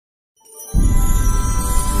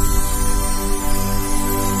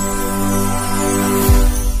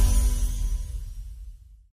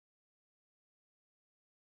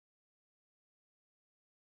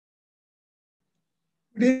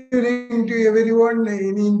Good evening to everyone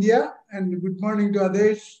in India and good morning to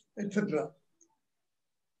others, etc.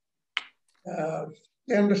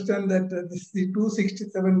 I understand that this is the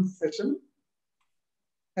 267th session.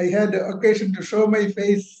 I had occasion to show my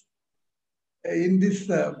face in this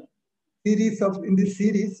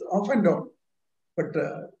series off and on, but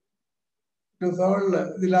it was all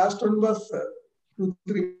the last one was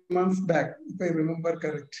 2-3 months back, if I remember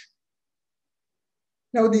correct.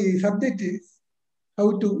 Now the subject is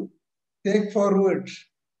how to take forward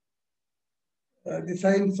the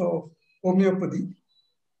science of homeopathy.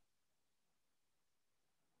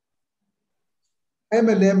 I am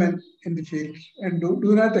a layman in the field and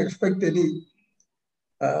do not expect any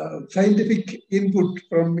scientific input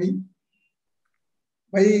from me.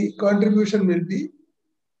 My contribution will be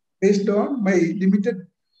based on my limited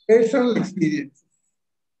personal experience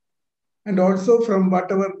and also from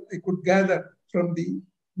whatever I could gather from the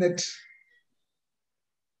net.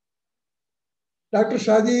 Dr.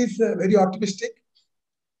 Shaji is very optimistic,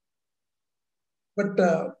 but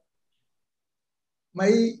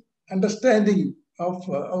my understanding of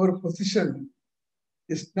our position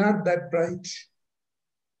is not that bright.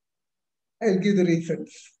 I'll give the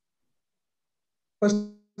reasons. First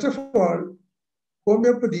of all,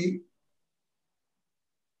 homeopathy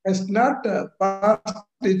has not passed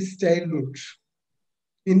its childhood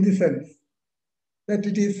in the sense that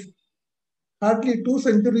it is hardly 2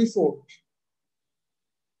 centuries old.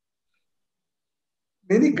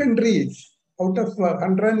 Many countries, out of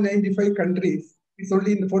 195 countries, it's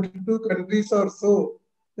only in 42 countries or so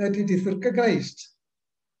that it is recognized.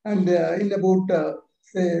 And in about,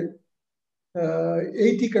 say,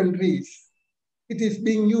 80 countries, it is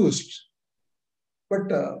being used.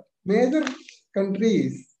 But major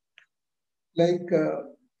countries like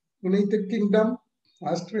United Kingdom,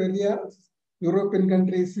 Australia, European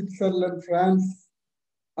countries, Switzerland, France,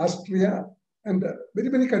 Austria, and very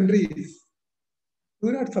many countries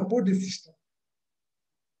do not support this system.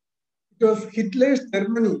 It was Hitler's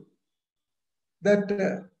Germany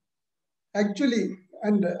that actually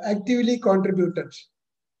and actively contributed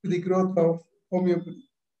to the growth of homeopathy.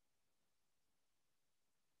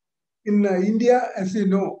 In India, as you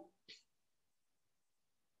know,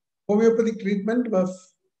 homeopathic treatment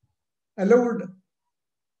was allowed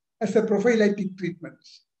as a prophylactic treatment,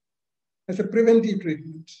 as a preventive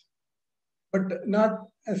treatment, but not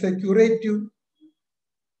as a curative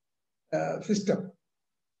system.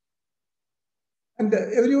 And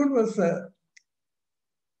everyone was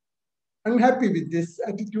unhappy with this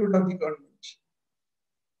attitude of the government.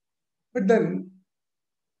 But then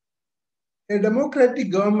a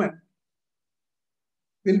democratic government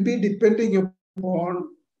will be depending upon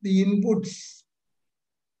the inputs,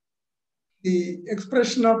 the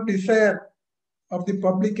expression of desire of the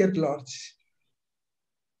public at large.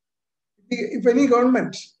 If any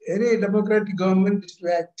government, any democratic government is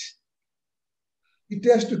to act, it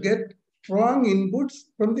has to get strong inputs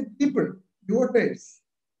from the people, voters.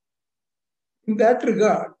 In that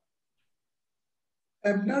regard,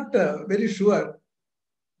 I'm not very sure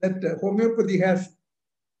that homeopathy has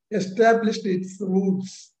established its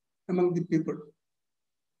roots among the people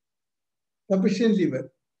sufficiently well.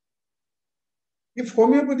 If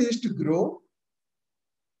homeopathy is to grow,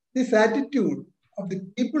 this attitude of the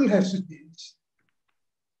people has to change.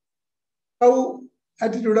 How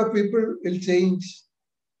attitude of people will change?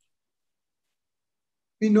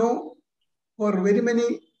 We know for very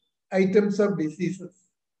many items of diseases,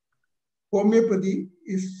 homeopathy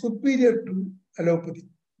is superior to allopathy,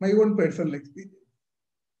 my own personal experience.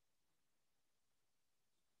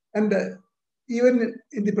 And even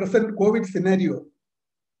in the present COVID scenario,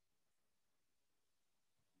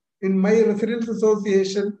 in my residents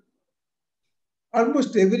association,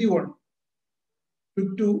 almost everyone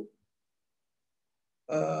took to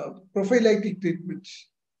prophylactic treatments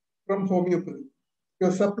from homeopathy. It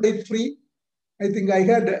was supplied free. I think I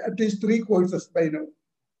had at least 3 courses by now.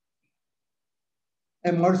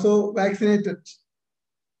 I'm also vaccinated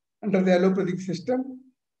under the allopathic system.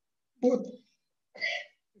 Both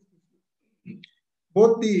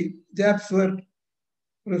the jabs were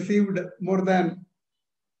received more than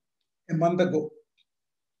a month ago.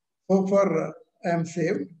 So far, I am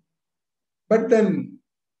saved. But then,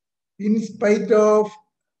 in spite of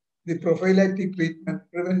the prophylactic treatment,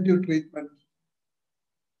 preventive treatment,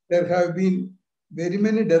 there have been very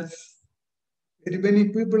many deaths, very many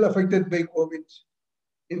people affected by COVID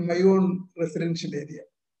in my own residential area.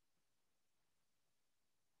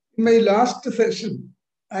 In my last session,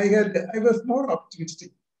 I was more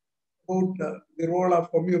optimistic about the role of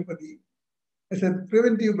homeopathy as a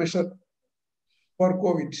preventive measure for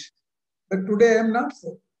COVID. But today I am not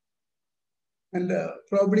so. And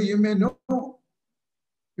probably you may know,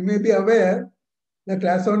 you may be aware that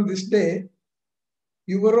as on this day,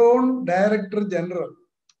 your own Director General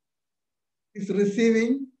is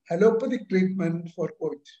receiving allopathic treatment for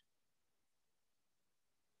COVID.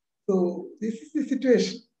 So this is the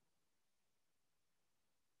situation.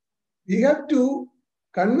 We have to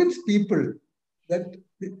convince people that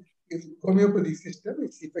the homeopathy system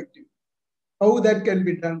is effective. How that can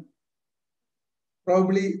be done?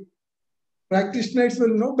 Probably practitioners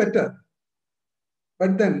will know better.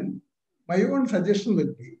 But then my own suggestion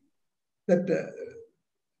will be that at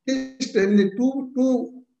least in the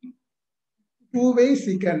two ways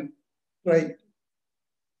we can try.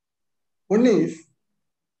 One is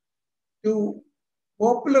to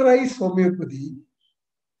popularize homeopathy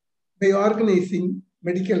by organizing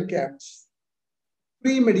medical camps,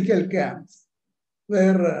 free medical camps,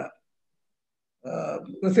 where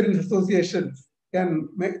residents associations can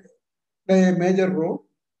play a major role.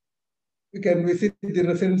 We can visit the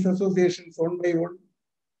residents associations one by one,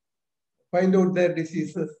 find out their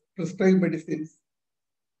diseases, prescribe medicines.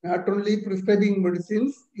 Not only prescribing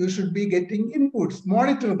medicines, you should be getting inputs,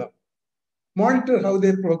 monitor them, monitor how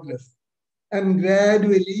they progress. And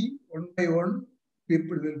gradually, one by one,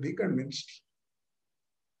 people will be convinced.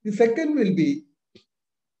 The second will be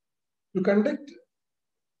to conduct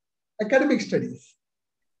academic studies.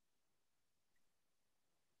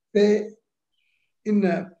 Say, in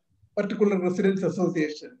a particular residents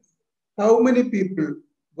association, how many people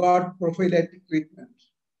got prophylactic treatment?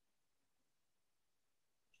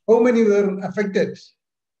 How many were affected?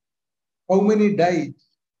 How many died?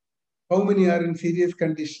 How many are in serious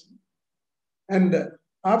condition? And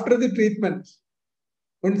after the treatment,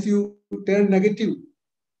 once you turn negative,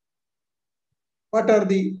 what are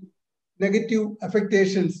the negative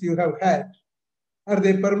affectations you have had? Are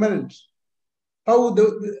they permanent? How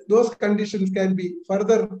those conditions can be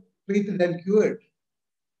further treated and cured?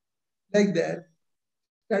 Like that,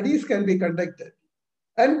 studies can be conducted.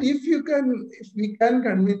 And if we can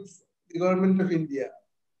convince the government of India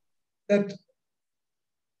that,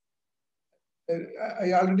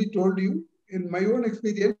 I already told you, in my own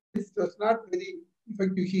experience, it was not very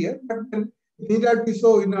effective here, but then it need not be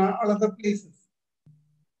so in all other places.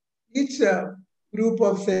 Each group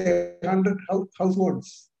of, say, 100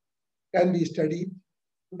 households can be studied,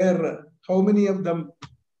 where how many of them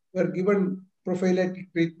were given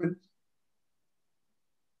prophylactic treatment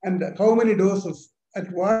and how many doses,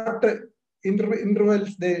 at what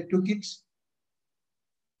intervals they took it,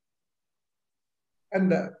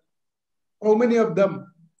 and how many of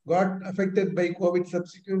them got affected by COVID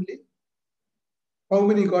subsequently, how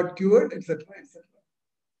many got cured, etc., etc.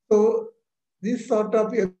 So this sort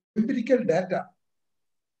of empirical data,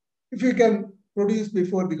 if you can produce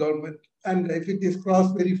before the government, and if it is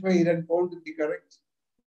cross-verified and found to be correct,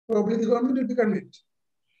 probably the government will be convinced.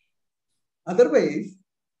 Otherwise,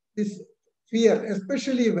 this fear,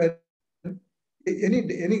 especially when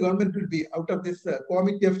any government will be out of this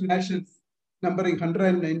Committee of Nations numbering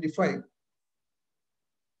 195,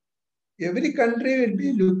 every country will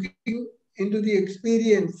be looking into the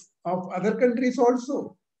experience of other countries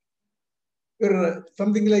also.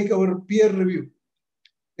 Something like our peer review.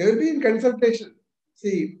 They will be in consultation.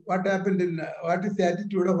 See what happened in, what is the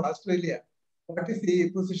attitude of Australia? What is the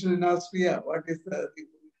position in Austria? What is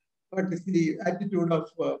the attitude of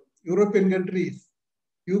European countries?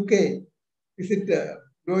 UK, is it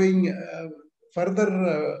going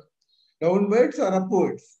further downwards or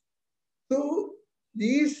upwards? So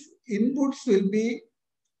these inputs will be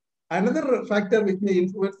another factor which may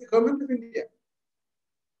influence the government of India.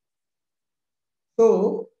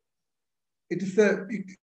 So it is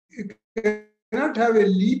you cannot have a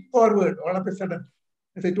leap forward all of a sudden.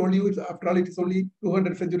 As I told you, after all, it is only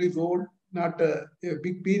 200 centuries old, not a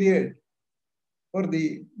big period for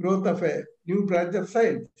the growth of a new branch of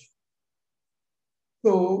science.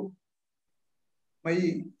 So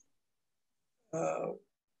my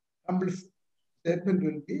humble statement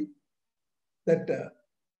will be that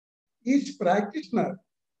each practitioner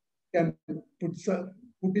can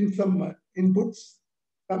put in some inputs,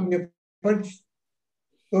 some efforts,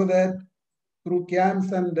 so that through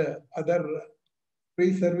camps and other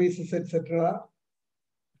free services, etc.,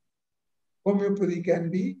 homeopathy can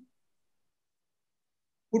be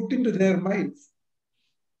put into their minds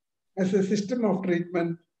as a system of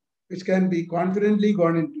treatment which can be confidently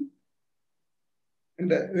gone into.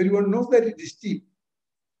 And everyone knows that it is cheap.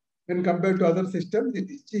 When compared to other systems, it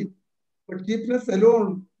is cheap. But cheapness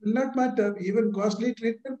alone will not matter. Even costly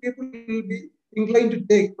treatment people will be inclined to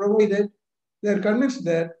take, provided they are convinced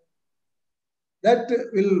that that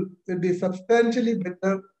will be substantially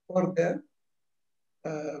better for their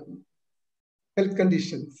health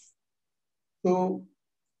conditions. So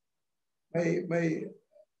my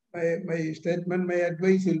statement, my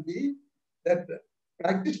advice will be that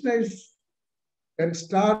practitioners can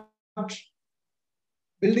start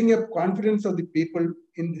building up confidence of the people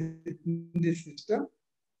in this system.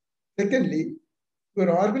 Secondly, your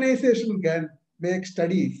organization can make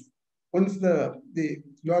studies once the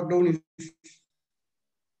lockdown is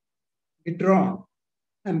withdrawn,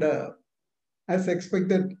 and as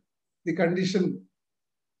expected, the condition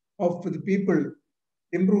of the people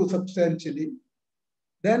improve substantially.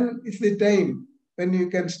 Then it's the time when you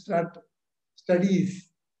can start studies,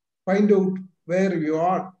 find out where you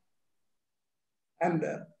are, and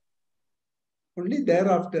only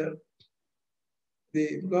thereafter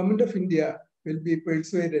the government of India will be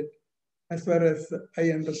persuaded, as far as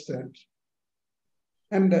I understand.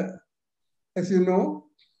 And as you know,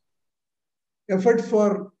 efforts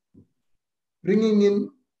for bringing in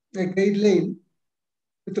a guideline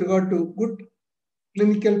with regard to good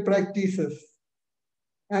clinical practices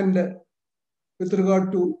and with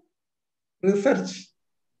regard to research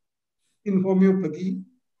in homeopathy,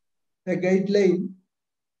 a guideline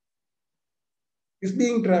is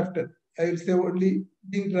being drafted. I will say only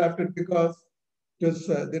being drafted because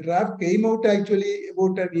the draft came out actually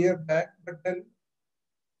about a year back, but then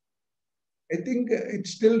I think it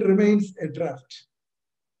still remains a draft.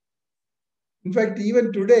 In fact,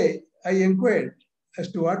 even today, I inquired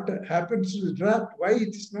as to what happens to the draft, why it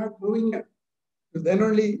is not moving up. So then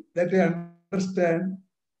only that I understand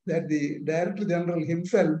that the Director General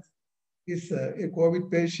himself is a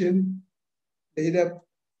COVID patient, laid up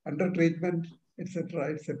under treatment,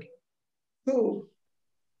 etc., etc. So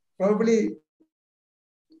probably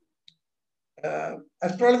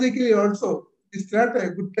astrologically also, it's not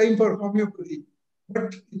a good time for homeopathy,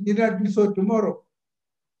 but it may not be so tomorrow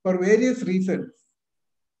for various reasons.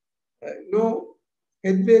 No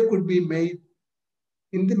headway could be made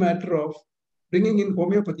in the matter of bringing in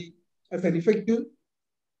homeopathy as an effective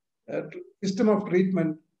system of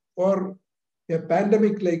treatment for a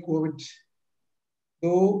pandemic like COVID,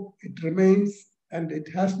 though it remains and it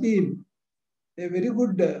has been a very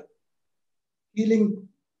good healing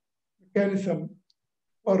mechanism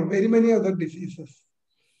for very many other diseases,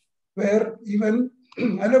 where even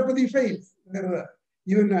allopathy fails, where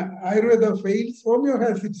even Ayurveda fails, Homeo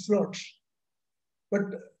has its slots. But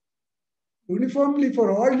uniformly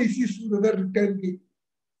for all diseases, whether it can be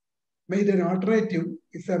made an alternative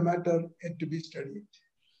is a matter yet to be studied.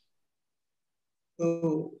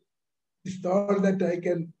 So this is all that I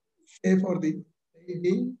can say for the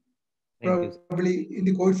evening. Probably in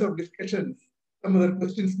the course of discussions, some other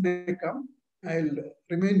questions may come. I'll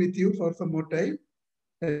remain with you for some more time.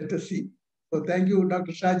 Let us see. So thank you,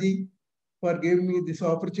 Dr. Shaji, for giving me this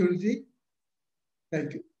opportunity.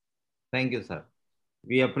 Thank you. Thank you, sir.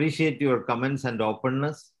 We appreciate your comments and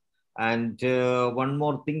openness. And one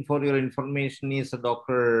more thing for your information is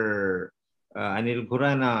Dr. Anil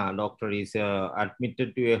Khurana, doctor, is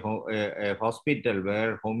admitted to a hospital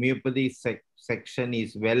where homeopathy section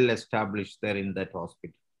is well established there in that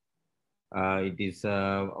hospital. It is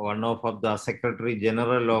one of the Secretary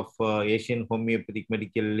General of Asian Homeopathic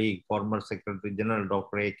Medical League, former Secretary General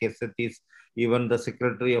Dr. A.K. Seth is even the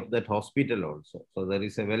secretary of that hospital also. So there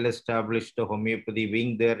is a well-established homeopathy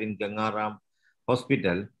wing there in Gangaram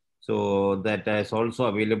Hospital. So that is also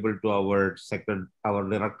available to our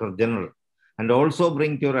Director General. And also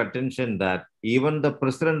bring to your attention that even the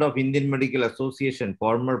President of Indian Medical Association,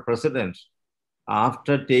 former President,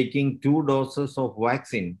 after taking 2 doses of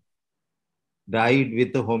vaccine, died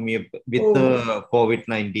with the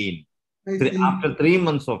COVID-19 after 3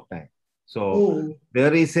 months of time. So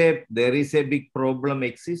there is a big problem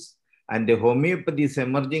exists, and the homeopathy is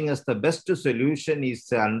emerging as the best solution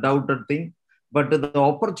is an undoubted thing. But the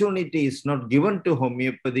opportunity is not given to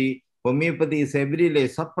homeopathy. Homeopathy is every day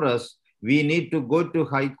suppressed. We need to go to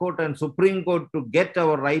High Court and Supreme Court to get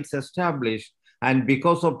our rights established. And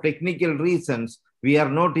because of technical reasons, we are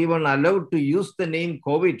not even allowed to use the name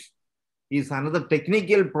COVID. Is another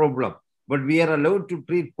technical problem, but we are allowed to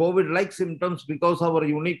treat COVID-like symptoms because of our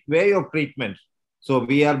unique way of treatment. So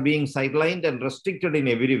we are being sidelined and restricted in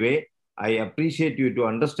every way. I appreciate you to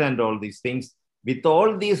understand all these things. With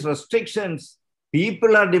all these restrictions,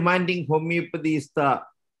 people are demanding homeopathy is the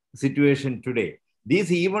situation today.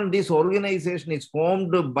 Even this organization is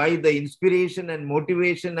formed by the inspiration and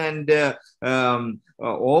motivation and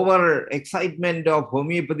over excitement of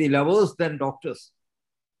homeopathy lovers than doctors.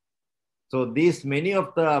 So many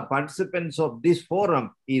of the participants of this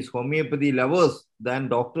forum is homeopathy lovers than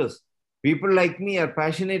doctors. People like me are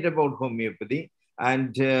passionate about homeopathy,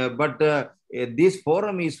 and this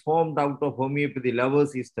forum is formed out of homeopathy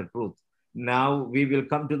lovers, is the truth. Now we will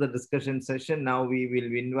come to the discussion session. Now we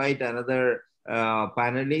will invite another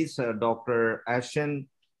panelist, Dr. Ashen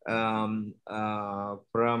from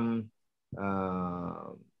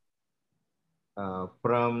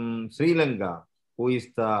Sri Lanka, who is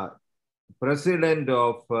the president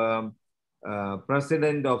of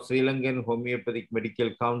Sri Lankan Homeopathic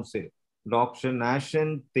Medical Council, Dr.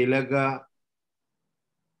 Nashan Tilaga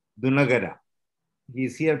Dunagara. He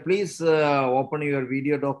is here. Please open your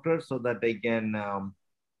video, doctor, so that I can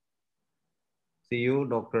see you,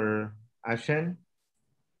 Dr. Ashen.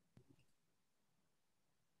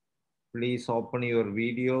 Please open your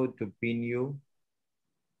video to pin you.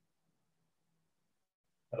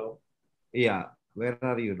 Hello. Yeah, where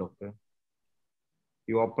are you, doctor?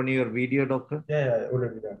 You open your video, doctor? Yeah,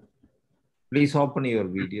 already done. Please open your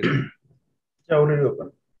video. Yeah, already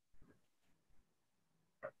open.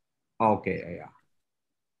 Okay, yeah.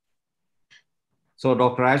 So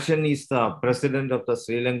Dr. Ashen is the president of the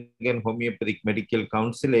Sri Lankan Homeopathic Medical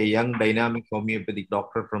Council, a young dynamic homeopathic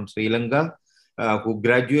doctor from Sri Lanka who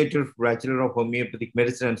graduated Bachelor of Homeopathic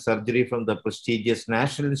Medicine and Surgery from the prestigious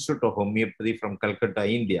National Institute of Homeopathy from Calcutta,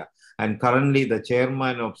 India, and currently the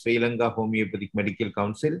chairman of Sri Lanka Homeopathic Medical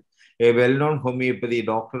Council, a well-known homeopathy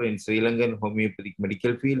doctor in Sri Lankan homeopathic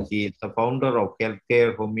medical field. He is the founder of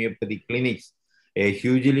Healthcare Homeopathy Clinics, a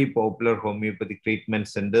hugely popular homeopathic treatment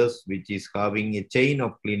centers, which is having a chain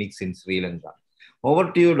of clinics in Sri Lanka.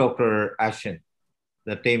 Over to you, Dr. Ashen.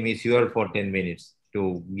 The time is yours for 10 minutes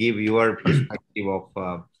to give your perspective of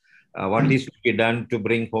what is to be done to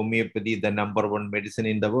bring homeopathy the #1 medicine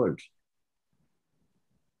in the world.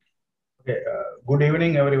 Okay, good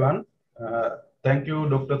evening, everyone. Thank you,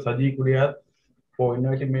 Dr. Saji Kuriyat, for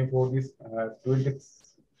inviting me for this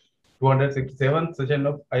 267th session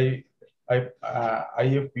of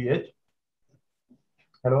IFPH.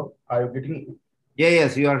 Hello, are you getting?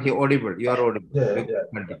 Yes, you are here audible. You are audible. Yeah.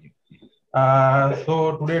 Continue.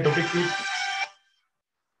 So today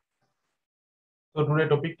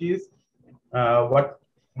topic is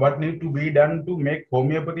what need to be done to make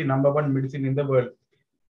homeopathy #1 medicine in the world.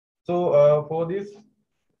 So for this,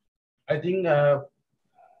 I think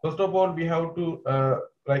first of all we have to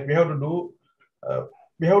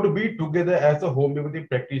be together as a homeopathy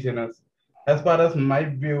practitioners. As far as my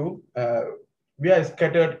view, we are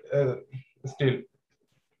scattered still.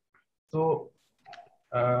 So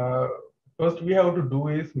first we have to do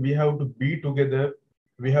is we have to be together.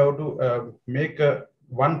 We have to make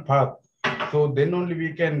one path. So then only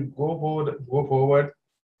we can go forward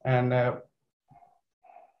and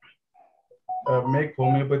make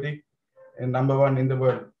homeopathy #1 in the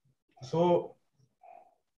world. So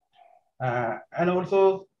and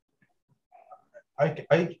also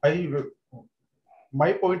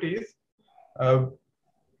my point is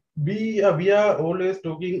we are always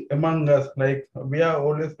talking among us, like we are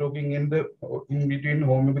always talking in between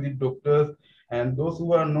homeopathic doctors and those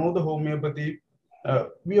who know the homeopathy.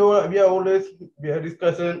 We are always holding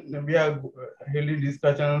discussions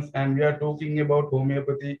and we are talking about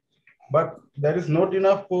homeopathy, but that is not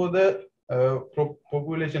enough for the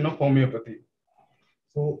population of homeopathy.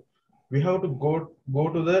 So we have to go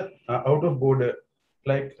to the out of border,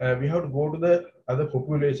 like we have to go to the other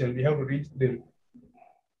population. We have to reach them.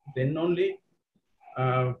 Then only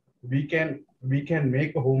we can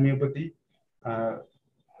make a homeopathy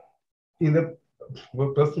in the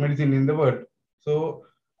best medicine in the world. So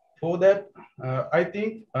for that, I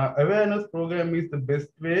think awareness program is the best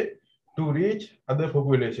way to reach other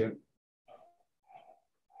population.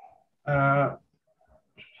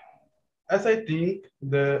 As I think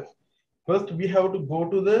first we have to go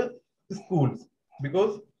to the schools,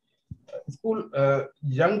 because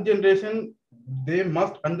young generation, they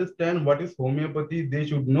must understand what is homeopathy. They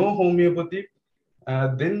should know homeopathy.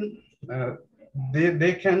 Then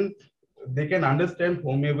they can understand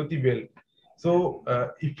homeopathy well. So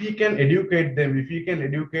if we can educate them, if we can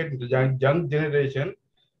educate the young generation,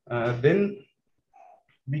 then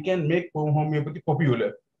we can make homeopathy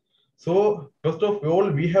popular. So first of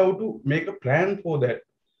all, we have to make a plan for that.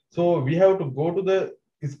 So we have to go to the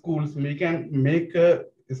schools. We can make a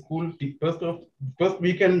first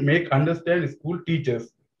we can make understand school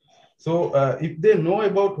teachers. So if they know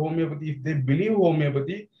about homeopathy, if they believe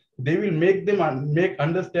homeopathy, they will make them make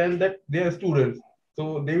understand that they are students.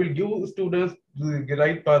 So they will give students the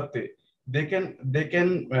right pathway. They can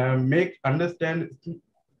make understand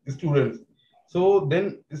students. So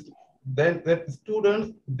then that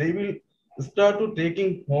students, they will start to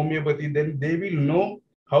taking homeopathy. Then they will know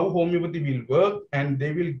how homeopathy will work, and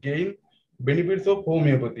they will gain benefits of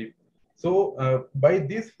homeopathy. So by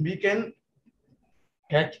this we can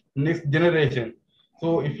catch next generation.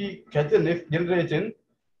 So if we catch the next generation,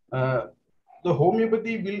 the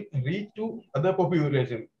homeopathy will reach to other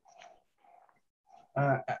population,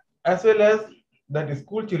 as well as that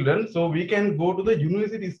school children. So we can go to the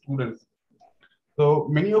university students. So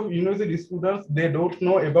many of university students, they don't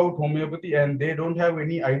know about homeopathy and they don't have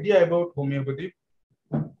any idea about homeopathy.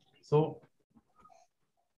 So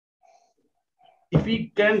if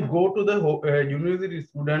we can go to the university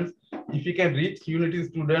students, if we can reach university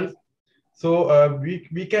students, so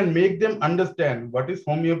we can make them understand what is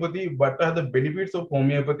homeopathy, what are the benefits of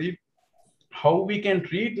homeopathy, how we can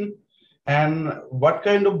treat, and what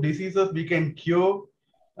kind of diseases we can cure,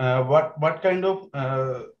 what kind of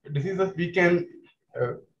diseases we can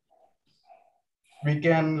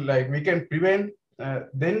prevent.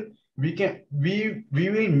 Then we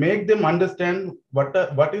will make them understand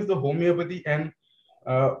what is the homeopathy, and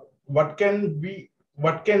what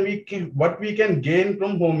we can gain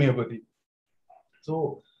from homeopathy.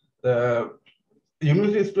 So the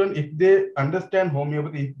university student, if they understand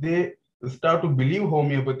homeopathy, if they start to believe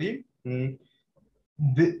homeopathy,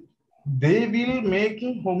 they will make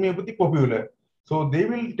homeopathy popular. So they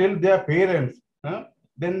will tell their parents.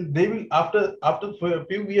 Then they will, after a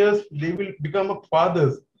few years, they will become a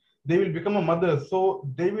fathers. They will become a mother. So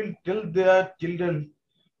they will tell their children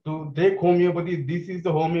to take homeopathy. This is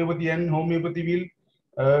the homeopathy, and homeopathy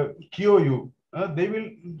will cure you. They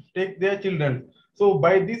will take their children. So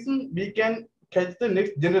by this, we can catch the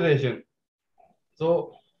next generation.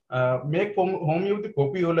 So make homeopathy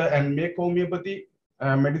popular and make homeopathy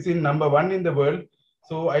medicine #1 in the world.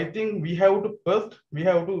 So I think we have to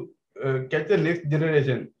catch the next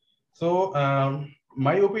generation. So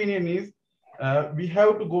my opinion is, we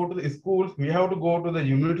have to go to the schools, we have to go to the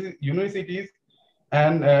universities,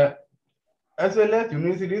 and as well as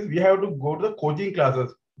universities, we have to go to the coaching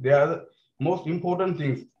classes. They are the most important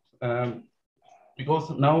things,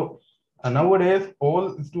 because nowadays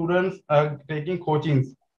all students are taking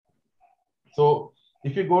coachings. So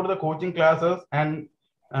if you go to the coaching classes, and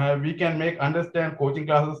we can make understand coaching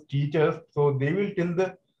classes teachers, so they will tell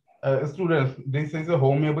the students, this is a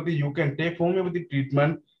homeopathy, you can take homeopathy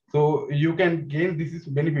treatment, so you can gain this is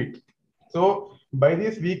benefit. So by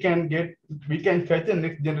this we can catch the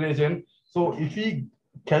next generation. So if we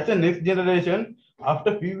catch the next generation,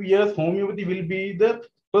 after few years, homeopathy will be the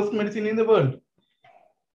first medicine in the world.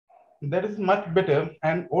 That is much better.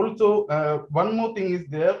 And also one more thing is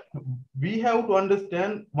there. We have to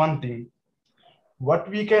understand one thing: what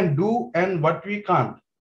we can do and what we can't.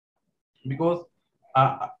 Because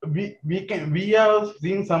we are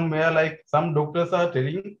seeing somewhere, like some doctors are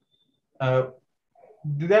telling,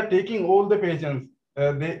 they are taking all the patients.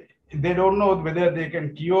 They don't know whether they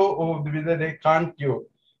can cure or whether they can't cure,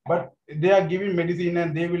 but they are giving medicine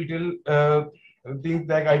and they will tell things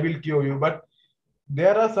like, I will cure you. But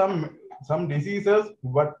there are some diseases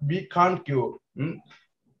what we can't cure,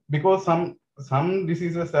 because some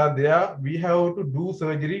diseases are there, we have to do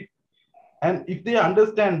surgery, and if they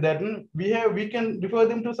understand that, we can refer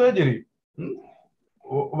them to surgery.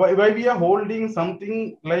 Why we are holding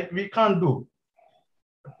something like we can't do?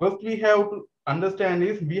 First we have to understand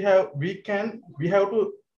is, we have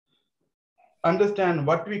to understand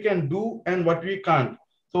what we can do and what we can't.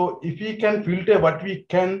 So if we can filter what we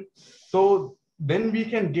can, so then we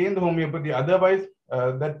can gain the homeopathy. Otherwise,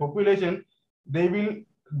 that population, they will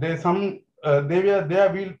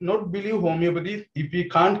not believe homeopathy if we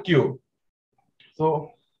can't cure.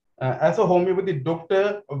 So as a homeopathy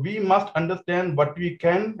doctor, we must understand what we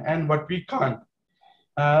can and what we can't.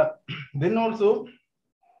 Then also,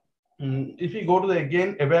 if we go to the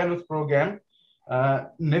again awareness program,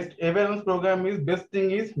 next awareness program is, best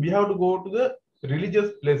thing is, we have to go to the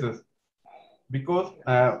religious places, because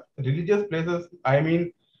religious places, I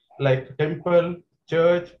mean, like temple,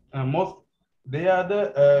 church, mosque, they are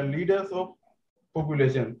the leaders of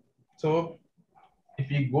population. So if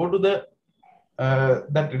we go to the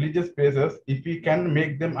that religious places, if we can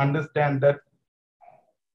make them understand that,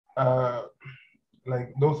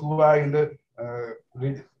 like those who are in the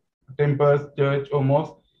temples, church or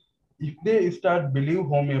mosque, if they start believe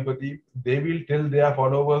homeopathy, they will tell their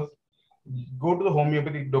followers, go to the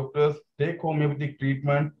homeopathic doctors, take homeopathic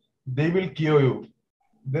treatment, they will cure you.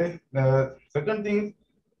 The second thing,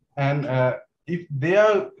 and if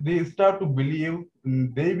they start to believe,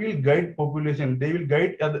 they will guide population, they will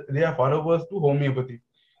guide their followers to homeopathy.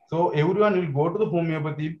 So everyone will go to the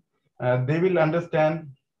homeopathy, they will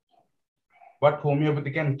understand what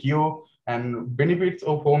homeopathy can cure and benefits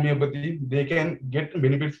of homeopathy, they can get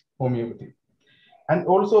benefits homeopathy. And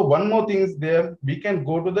also one more thing is there, we can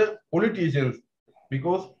go to the politicians,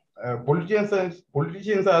 because politicians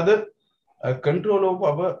are the control of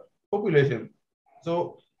our population.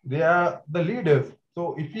 So they are the leaders.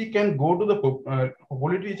 So if we can go to the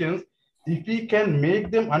politicians, if we can make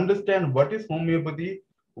them understand what is homeopathy,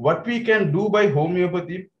 what we can do by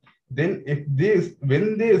homeopathy, then if this,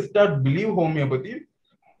 when they start believe homeopathy,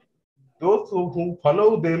 those who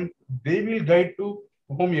follow them, they will guide to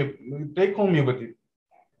take homeopathy.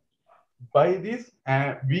 By this,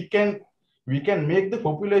 we can make the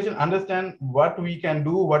population understand what we can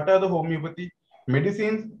do, what are the homeopathy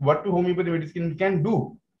medicines, what homeopathy medicine can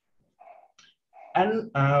do.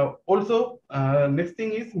 And also next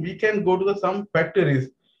thing is, we can go to the some factories,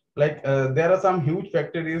 like there are some huge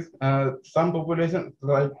factories, some population,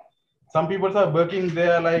 like some people are working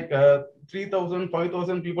there, like 3,000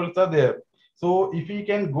 5,000 people are there. So if we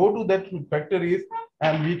can go to that factories,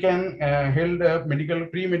 and we can held a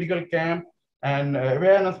free medical camp and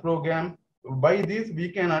awareness program. By this we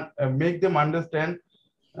can make them understand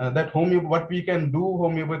that what we can do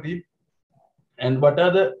homeopathy, and what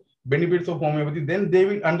are the benefits of homeopathy. Then they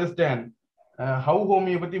will understand how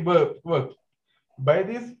homeopathy works. By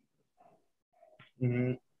this,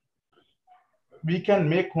 mm, we can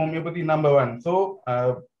make homeopathy number one. So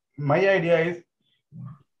my idea is,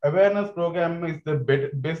 awareness program is the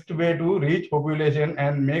best way to reach population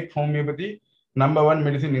and make homeopathy number one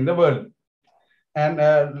medicine in the world. And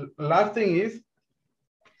last thing is,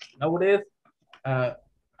 nowadays, uh,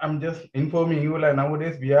 I'm just informing you, like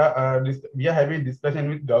nowadays we are having discussion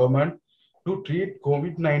with government to treat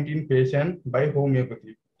COVID-19 patient by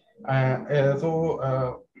homeopathy.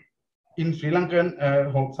 In Sri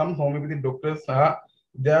Lankan, some homeopathy doctors are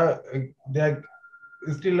they are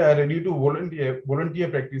still ready to volunteer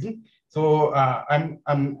practicing. So I'm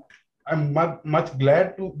much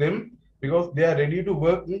glad to them, because they are ready to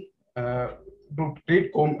work uh, to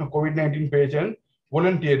treat COVID-19 patient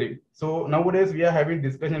volunteering. So nowadays we are having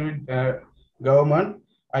discussion with government.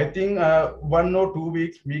 I think 1 or 2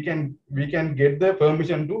 weeks we can get the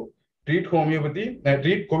permission to treat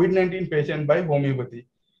treat COVID-19 patient by homeopathy.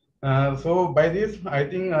 So by this, I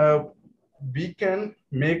think we can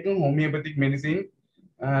make homeopathic medicine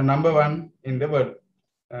number one in the world.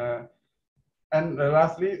 Uh, and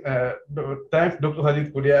lastly, thanks Dr.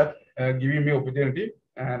 Sajid Kudiar giving me opportunity,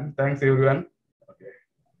 and thanks everyone. Okay.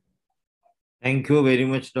 Thank you very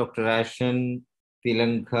much, Dr. Ashan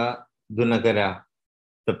Tilanka Dunagara,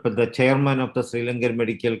 the chairman of the Sri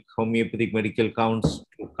Lankan Homeopathic Medical Council,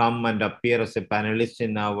 to come and appear as a panelist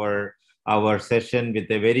in our session with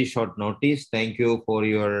a very short notice. Thank you for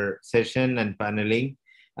your session and paneling.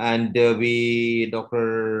 And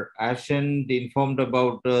Dr. Ashan informed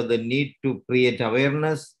about the need to create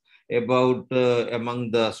awareness about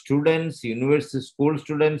among the students, school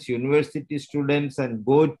students, university students, and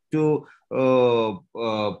go to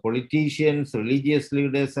politicians, religious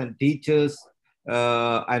leaders, and teachers,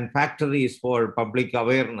 and factories for public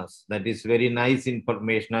awareness. That is very nice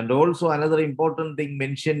information. And also another important thing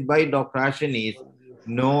mentioned by Dr. Ashan is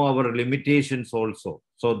know our limitations also,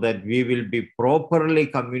 so that we will be properly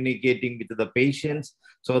communicating with the patients,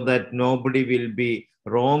 so that nobody will be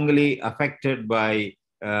wrongly affected by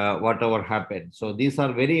whatever happens. So these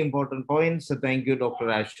are very important points. So thank you, Dr.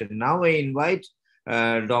 Ashan. Now I invite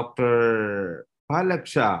Dr.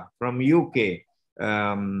 Palaksha from UK,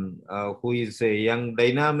 who is a young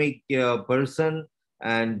dynamic person,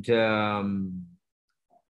 and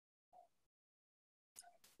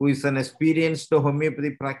who is an experienced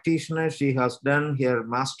homeopathy practitioner. She has done her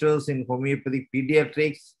master's in homeopathic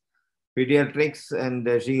pediatrics,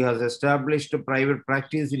 and she has established a private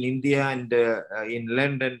practice in India and in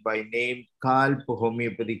London by name Kalp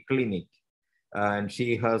Homeopathy Clinic. And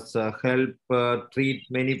she has helped treat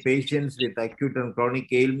many patients with acute and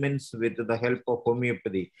chronic ailments with the help of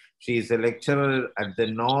homeopathy. She is a lecturer at the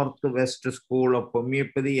Northwest School of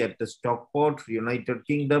Homeopathy at Stockport, United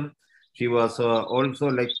Kingdom. She was also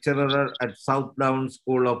lecturer at Southdown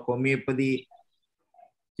School of Homeopathy,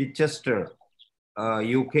 Chichester,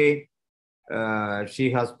 UK.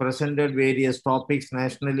 She has presented various topics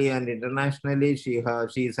nationally and internationally. She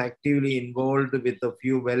is actively involved with a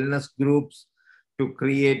few wellness groups to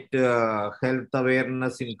create health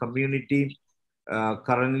awareness in community.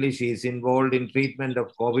 Currently, she is involved in treatment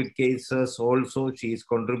of COVID cases. Also, she is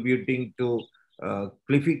contributing to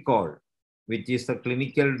Clificol, which is the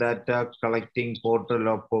clinical data collecting portal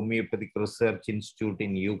of Homeopathic Research Institute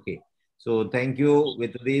in UK. So thank you.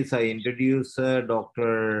 With this, I introduce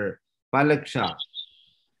Dr. Palaksha.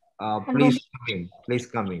 Please come in. Please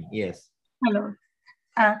come in. Yes. Hello.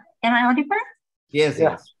 Am I audible? Yes,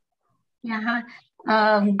 yes. Yeah.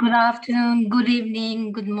 Good afternoon, good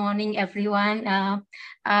evening, good morning, everyone. Uh,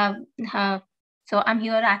 uh, so I'm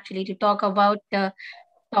here actually to talk about the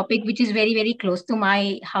topic which is very, very close to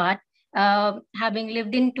my heart. Having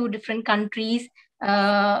lived in two different countries,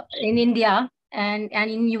 in India and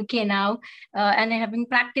in UK now, and having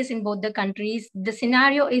practiced in both the countries, the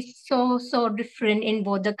scenario is so different in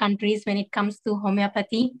both the countries when it comes to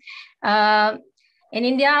homeopathy. In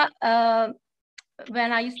India,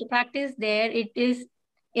 when I used to practice there, it is,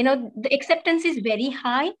 the acceptance is very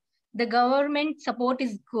high. The government support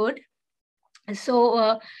is good.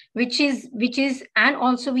 So, which is, and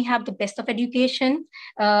also we have the best of education,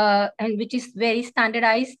 and which is very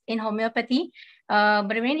standardized in homeopathy. But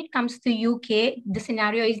when it comes to UK, the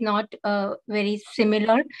scenario is not very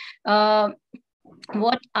similar.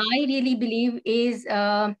 What I really believe is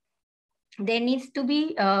there needs to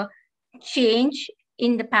be change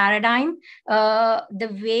in the paradigm, the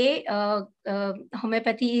way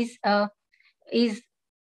homeopathy is uh, is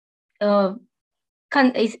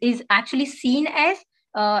actually seen as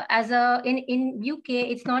a in UK.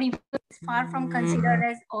 It's not even far from considered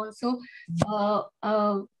as also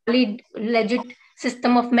a valid legit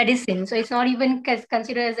system of medicine. So it's not even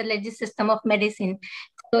considered as a legit system of medicine.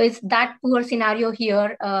 So it's that poor scenario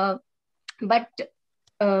here. But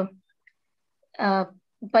uh, uh,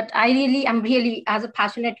 but I'm really, as a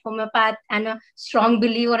passionate homeopath and a strong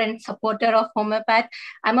believer and supporter of homeopath,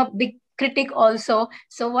 I'm a big critic also.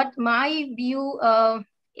 So what my view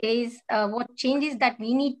is, what changes that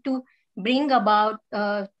we need to bring about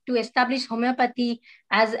to establish homeopathy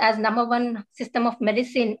as number one system of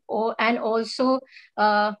medicine, and also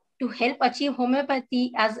to help achieve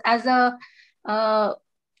homeopathy as a uh,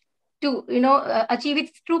 to achieve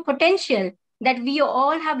its true potential that we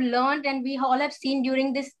all have learned and we all have seen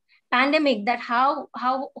during this pandemic, that how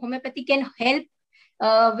homeopathy can help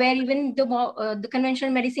where even the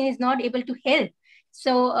conventional medicine is not able to help.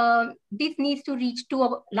 So this needs to reach to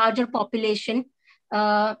a larger population.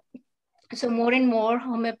 uh, so more and more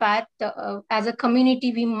homeopath, as a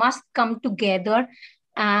community, we must come together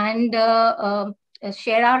and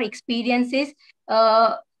share our experiences.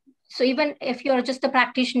 uh, so even if you're just a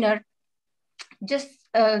practitioner, just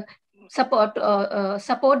support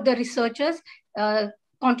the researchers, uh,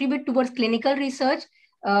 contribute towards clinical research,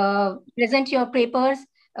 present your papers.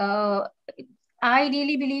 uh, I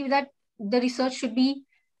really believe that the research should be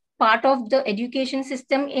part of the education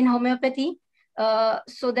system in homeopathy,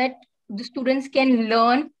 so that the students can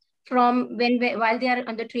learn from while they are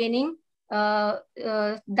under training,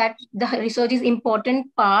 that the research is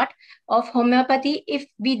important part of homeopathy. If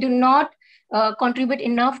we do not contribute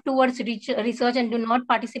enough towards research and do not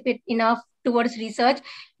participate enough towards research,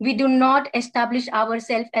 we do not establish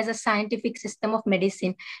ourselves as a scientific system of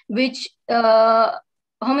medicine, which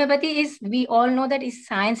homeopathy is, we all know that is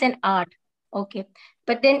science and art. Okay,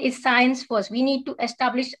 but then it's science first. We need to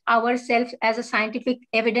establish ourselves as a scientific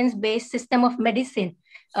evidence-based system of medicine.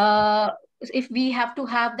 If we have to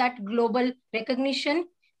have that global recognition,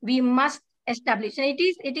 we must establish. And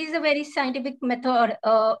it is a very scientific method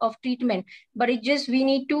of treatment, but it just, we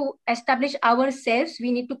need to establish ourselves.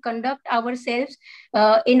 We need to conduct ourselves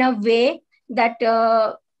in a way that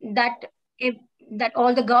that if, that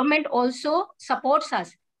all the government also supports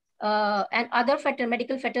us, and other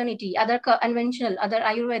medical fraternity, other conventional, other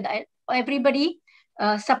Ayurveda, everybody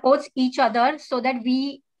supports each other, so that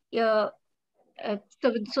we uh,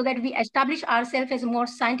 so that we establish ourselves as a more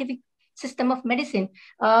scientific system of medicine.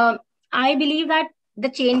 Uh, I believe that the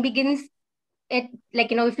chain begins at,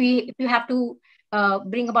 like, if you have to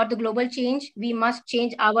bring about the global change, we must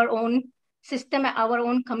change our own system, our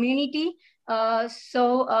own community.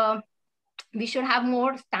 We should have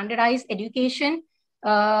more standardized education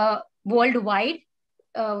worldwide.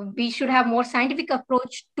 We should have more scientific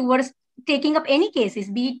approach towards taking up any cases,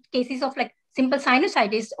 be it cases of like simple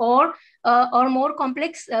sinusitis, or more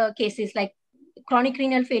complex cases like chronic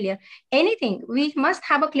renal failure. Anything, we must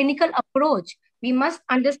have a clinical approach. We must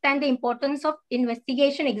understand the importance of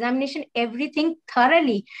investigation, examination, everything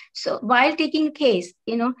thoroughly. So while taking case,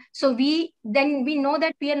 so we know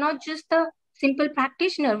that we are not just a simple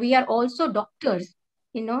practitioner. We are also doctors,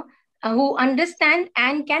 you know, who understand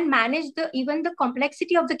and can manage even the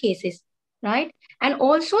complexity of the cases, right? And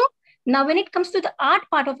also, now when it comes to the art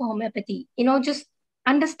part of homeopathy, just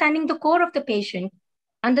understanding the core of the patient,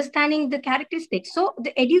 understanding the characteristics. So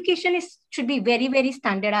the education should be very, very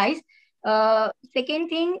standardized. Second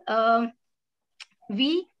thing,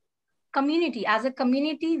 we community as a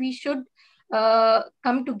community, we should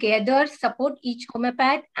come together, support each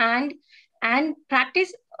homeopath, and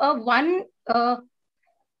practice one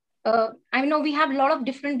I know we have a lot of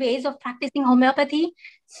different ways of practicing homeopathy.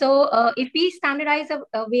 So if we standardize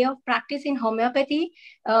a way of practicing homeopathy,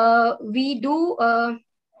 we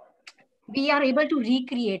are able to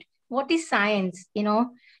recreate what is science, you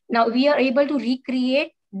know. Now we are able to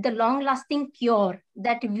recreate the long-lasting cure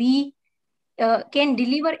that we can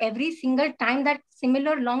deliver every single time, that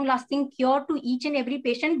similar long-lasting cure to each and every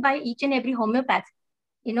patient by each and every homeopath.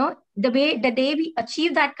 You know, the day we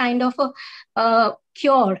achieve that kind of a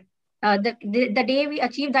cure, the day we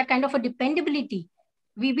achieve that kind of a dependability,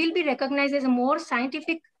 we will be recognized as a more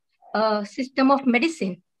scientific system of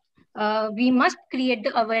medicine. We must create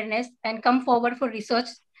the awareness and come forward for research.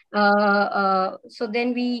 So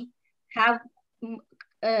then we have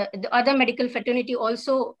the other medical fraternity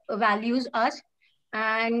also values us,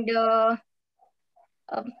 and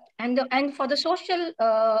and for the social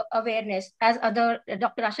awareness, as other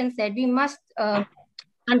Dr. Ashan said, we must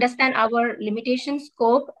understand our limitation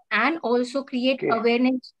scope and also create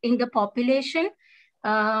awareness in the population,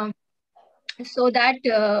 so that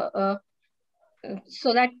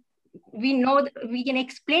we know we can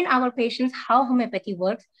explain our patients how homeopathy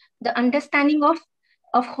works. The understanding of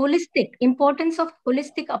holistic importance of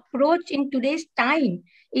holistic approach in today's time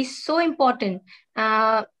is so important,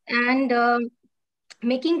 and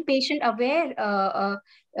making patient aware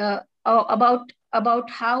about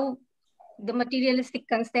how the materialistic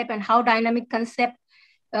concept and how dynamic concept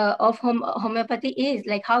of homeopathy is,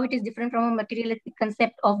 like how it is different from a materialistic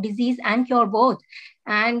concept of disease and cure both.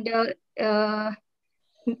 And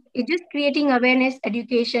it just creating awareness,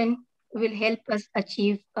 education will help us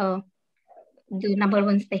achieve the number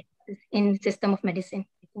one step in system of medicine.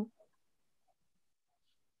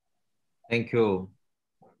 Thank you.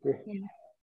 Okay.